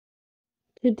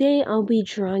Today I'll be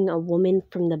drawing a woman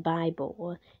from the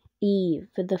Bible, Eve,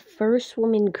 the first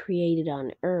woman created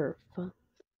on earth.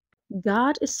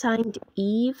 God assigned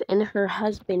Eve and her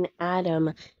husband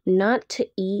Adam not to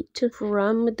eat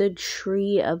from the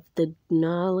tree of the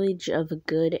knowledge of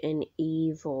good and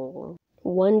evil.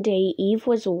 One day Eve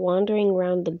was wandering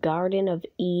around the Garden of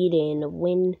Eden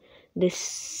when the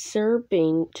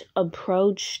serpent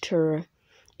approached her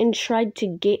and tried to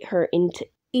get her into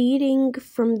eating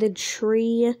from the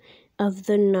tree of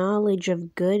the knowledge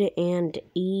of good and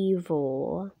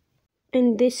evil.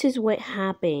 And this is what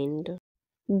happened.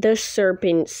 The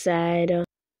serpent said,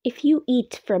 "If you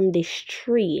eat from this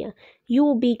tree, you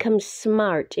will become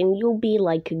smart and you'll be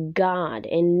like God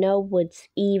and know what's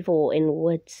evil and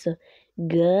what's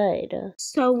good."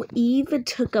 So Eve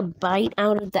took a bite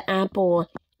out of the apple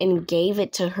and gave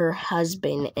it to her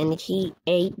husband, and he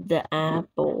ate the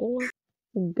apple.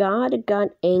 God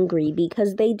got angry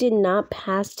because they did not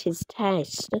pass his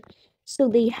test, so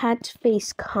they had to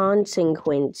face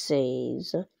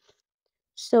consequences.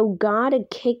 So God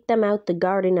kicked them out the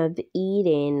Garden of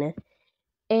Eden,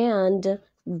 and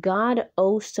God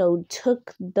also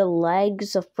took the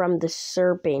legs from the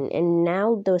serpent, and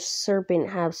now the serpent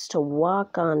has to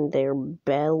walk on their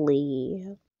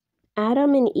belly.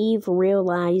 Adam and Eve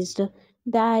realized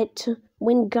that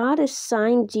when God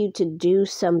assigns you to do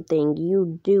something,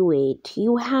 you do it.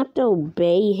 You have to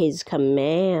obey his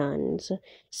commands.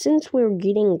 Since we're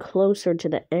getting closer to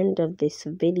the end of this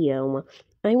video,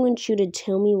 I want you to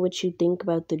tell me what you think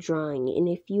about the drawing. And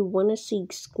if you want to see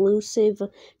exclusive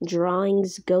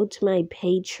drawings, go to my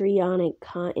Patreon at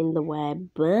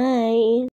CaughtNtheWeb. Bye!